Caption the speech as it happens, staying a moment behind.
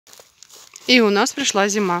И у нас пришла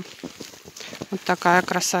зима. Вот такая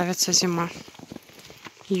красавица зима.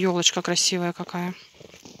 Елочка красивая какая.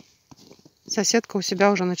 Соседка у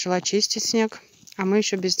себя уже начала чистить снег, а мы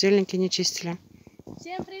еще бездельники не чистили.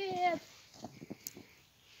 Всем привет!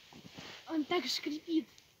 Он так шкрипит.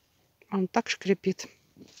 Он так шкрипит.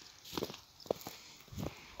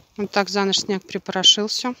 Вот так за ночь снег припорошил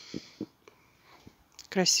все.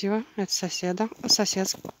 Красиво. Это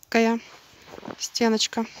соседская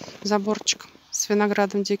стеночка, заборчик с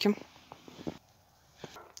виноградом диким.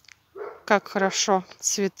 Как хорошо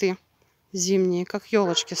цветы зимние, как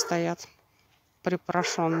елочки стоят,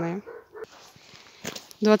 припорошенные.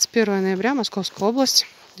 21 ноября, Московская область,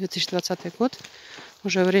 2020 год.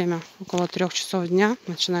 Уже время около 3 часов дня.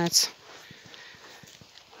 Начинается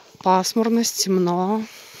пасмурность, темно.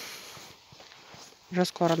 Уже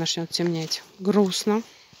скоро начнет темнеть. Грустно.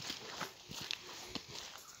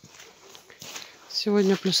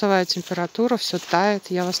 Сегодня плюсовая температура, все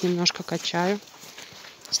тает. Я вас немножко качаю.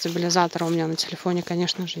 Стабилизатора у меня на телефоне,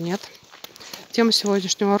 конечно же, нет. Тема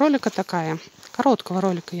сегодняшнего ролика такая. Короткого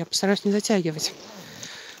ролика, я постараюсь не затягивать.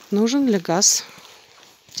 Нужен ли газ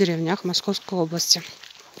в деревнях Московской области?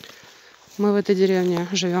 Мы в этой деревне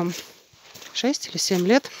живем 6 или 7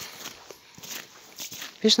 лет.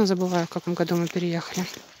 Вечно забываю, в каком году мы переехали.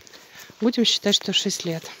 Будем считать, что 6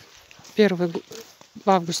 лет. В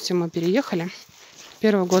августе мы переехали.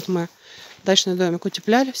 Первый год мы дачный домик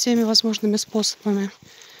утепляли всеми возможными способами.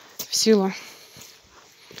 В силу,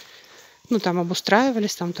 там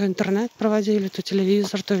обустраивались, там то интернет проводили, то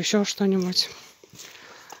телевизор, то еще что-нибудь.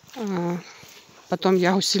 Потом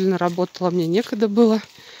я усиленно работала, мне некогда было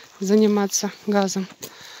заниматься газом.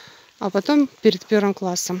 А потом перед 1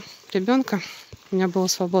 классом ребенка у меня было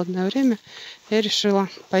свободное время, я решила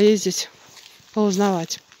поездить,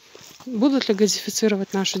 поузнавать, будут ли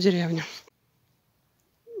газифицировать нашу деревню.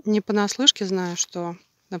 Не понаслышке знаю, что,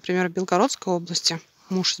 например, в Белгородской области,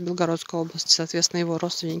 муж из Белгородской области, соответственно, его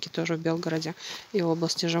родственники тоже в Белгороде и в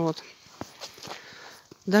области живут.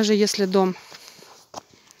 Даже если дом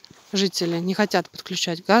жители не хотят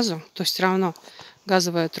подключать к газу, то все равно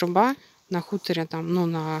газовая труба на хуторе,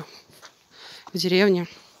 в деревне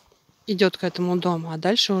идет к этому дому, а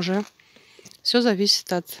дальше уже все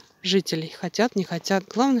зависит от жителей. Хотят, не хотят.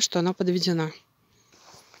 Главное, что она подведена.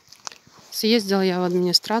 Съездила я в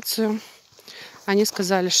администрацию. Они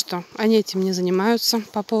сказали, что они этим не занимаются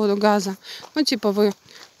по поводу газа. Вы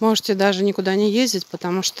можете даже никуда не ездить,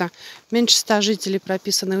 потому что меньше 100 жителей,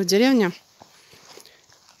 прописанных в деревне,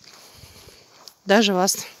 даже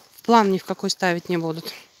вас в план ни в какой ставить не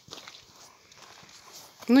будут.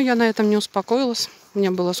 Я на этом не успокоилась. Мне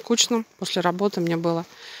было скучно. После работы мне было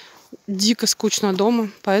дико скучно дома,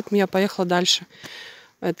 поэтому я поехала дальше.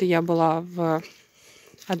 Это я была в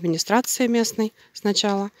администрации местной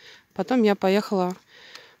сначала. Потом я поехала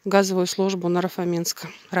в газовую службу Наро-Фоминска,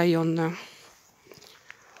 районную.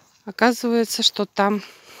 Оказывается, что там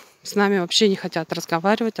с нами вообще не хотят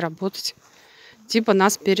разговаривать, работать.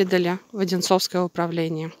 Нас передали в Одинцовское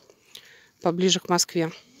управление, поближе к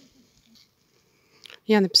Москве.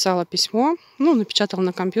 Я написала письмо, напечатала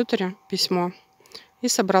на компьютере письмо и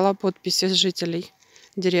собрала подписи с жителей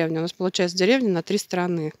деревни. У нас получается деревня на 3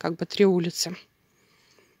 стороны, 3 улицы.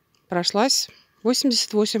 Прошлась,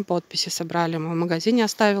 88 подписей собрали. Мы в магазине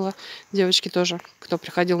оставила. Девочки тоже, кто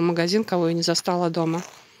приходил в магазин, кого я не застала дома,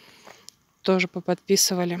 тоже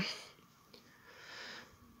поподписывали.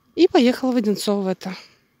 И поехала в Одинцово, в эту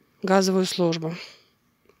газовую службу.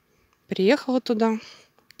 Приехала туда.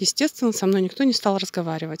 Естественно, со мной никто не стал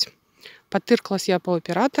разговаривать. Потыркалась я по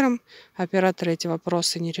операторам. Операторы эти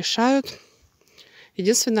вопросы не решают.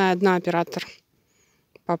 Единственная одна оператор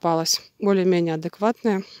попалась, более-менее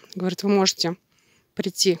адекватная. Говорит, вы можете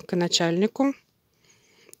прийти к начальнику,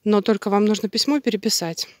 но только вам нужно письмо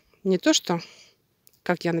переписать. Не то, что,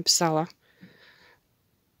 как я написала,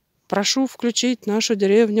 прошу включить нашу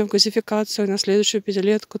деревню в газификацию на следующую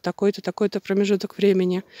 5-летку, такой-то, такой-то промежуток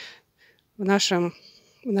времени. В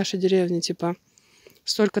нашей деревне,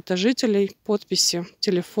 столько-то жителей, подписи,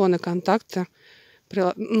 телефоны, контакты,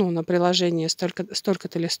 на приложении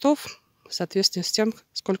столько-то листов, в соответствии с тем,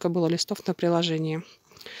 сколько было листов на приложении.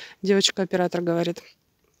 Девочка-оператор говорит,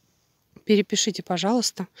 перепишите,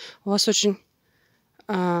 пожалуйста, у вас очень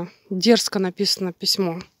дерзко написано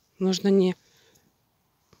письмо. Нужно не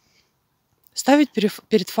ставить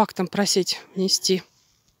перед фактом просить внести,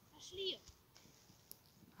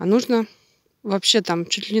 а нужно вообще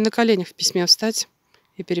чуть ли не на коленях в письме встать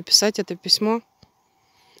и переписать это письмо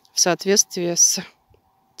в соответствии с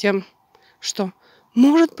тем, что,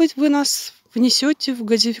 может быть, вы нас внесете в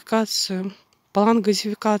газификацию, план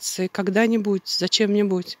газификации когда-нибудь,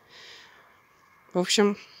 зачем-нибудь. В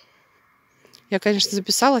общем, я, конечно,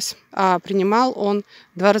 записалась, а принимал он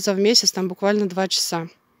 2 раза в месяц, там буквально 2 часа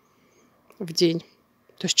в день.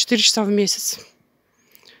 То есть 4 часа в месяц.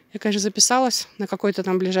 Я, конечно, записалась на какой-то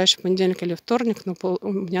там ближайший понедельник или вторник, но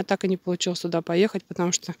у меня так и не получилось туда поехать,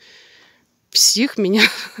 потому что псих меня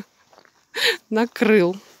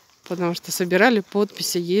накрыл. Потому что собирали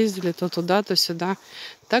подписи, ездили то туда, то сюда.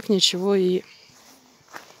 Так ничего и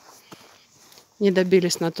не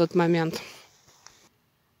добились на тот момент.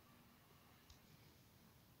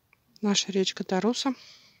 Наша речка Таруса.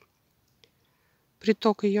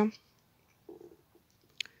 Приток ее.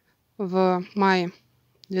 В мае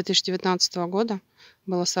 2019 года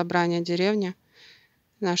было собрание деревни.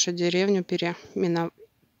 Нашу деревню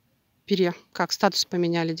как статус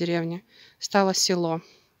поменяли деревни. Стало село.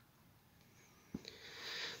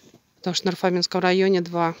 Потому что в Наро-Фоминском районе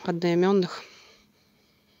 2 одноименных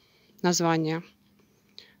названия.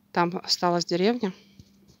 Там осталась деревня,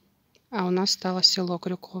 а у нас стало село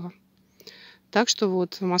Крюково. Так что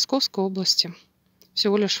вот в Московской области,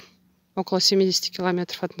 всего лишь около 70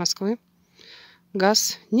 километров от Москвы,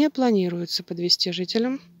 газ не планируется подвести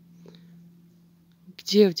жителям,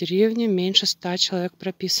 где в деревне меньше 100 человек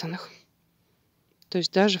прописанных. То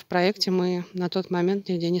есть даже в проекте мы на тот момент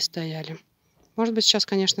нигде не стояли. Может быть, сейчас,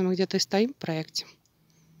 конечно, мы где-то и стоим в проекте.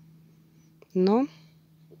 Но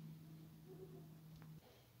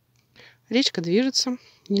речка движется,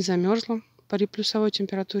 не замерзла при плюсовой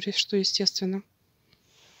температуре, что естественно.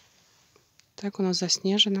 Так у нас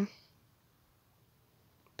заснежено.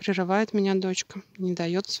 Прерывает меня дочка, не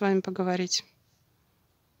дает с вами поговорить.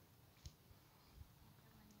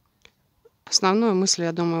 Основную мысль,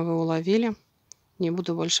 я думаю, вы уловили. Не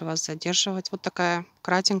буду больше вас задерживать. Вот такая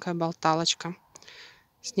кратенькая болталочка.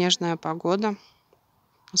 Снежная погода.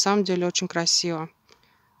 На самом деле очень красиво.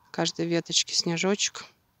 В каждой веточке снежочек.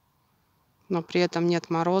 Но при этом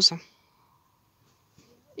нет мороза.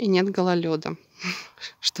 И нет гололеда.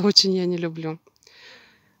 Что очень я не люблю.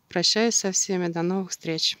 Прощаюсь со всеми. До новых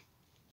встреч.